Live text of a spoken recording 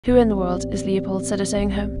Who in the world is Leopold Sedar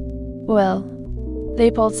Senghor? Well,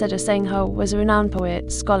 Leopold Sedar Senghor was a renowned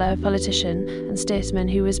poet, scholar, politician, and statesman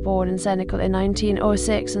who was born in Senegal in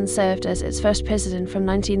 1906 and served as its first president from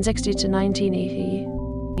 1960 to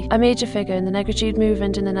 1980. A major figure in the negritude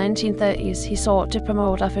movement in the 1930s, he sought to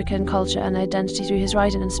promote African culture and identity through his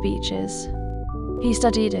writing and speeches. He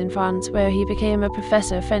studied in France, where he became a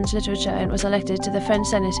professor of French literature and was elected to the French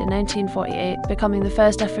Senate in 1948, becoming the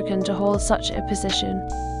first African to hold such a position.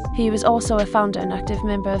 He was also a founder and active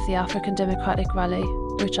member of the African Democratic Rally,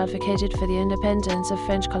 which advocated for the independence of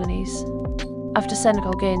French colonies. After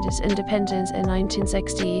Senegal gained its independence in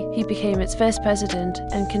 1960, he became its first president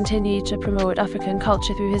and continued to promote African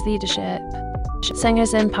culture through his leadership.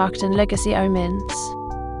 Senghor's impact and legacy are immense.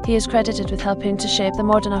 He is credited with helping to shape the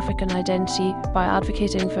modern African identity by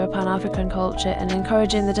advocating for a Pan-African culture and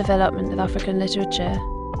encouraging the development of African literature.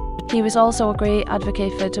 He was also a great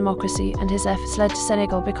advocate for democracy, and his efforts led to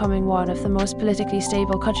Senegal becoming one of the most politically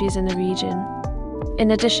stable countries in the region.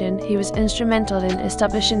 In addition, he was instrumental in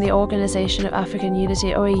establishing the Organization of African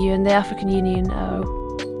Unity (OAU) and the African Union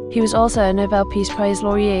 (AU). He was also a Nobel Peace Prize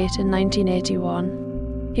laureate in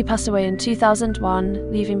 1981. He passed away in 2001,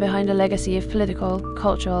 leaving behind a legacy of political,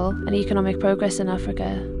 cultural, and economic progress in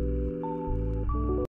Africa.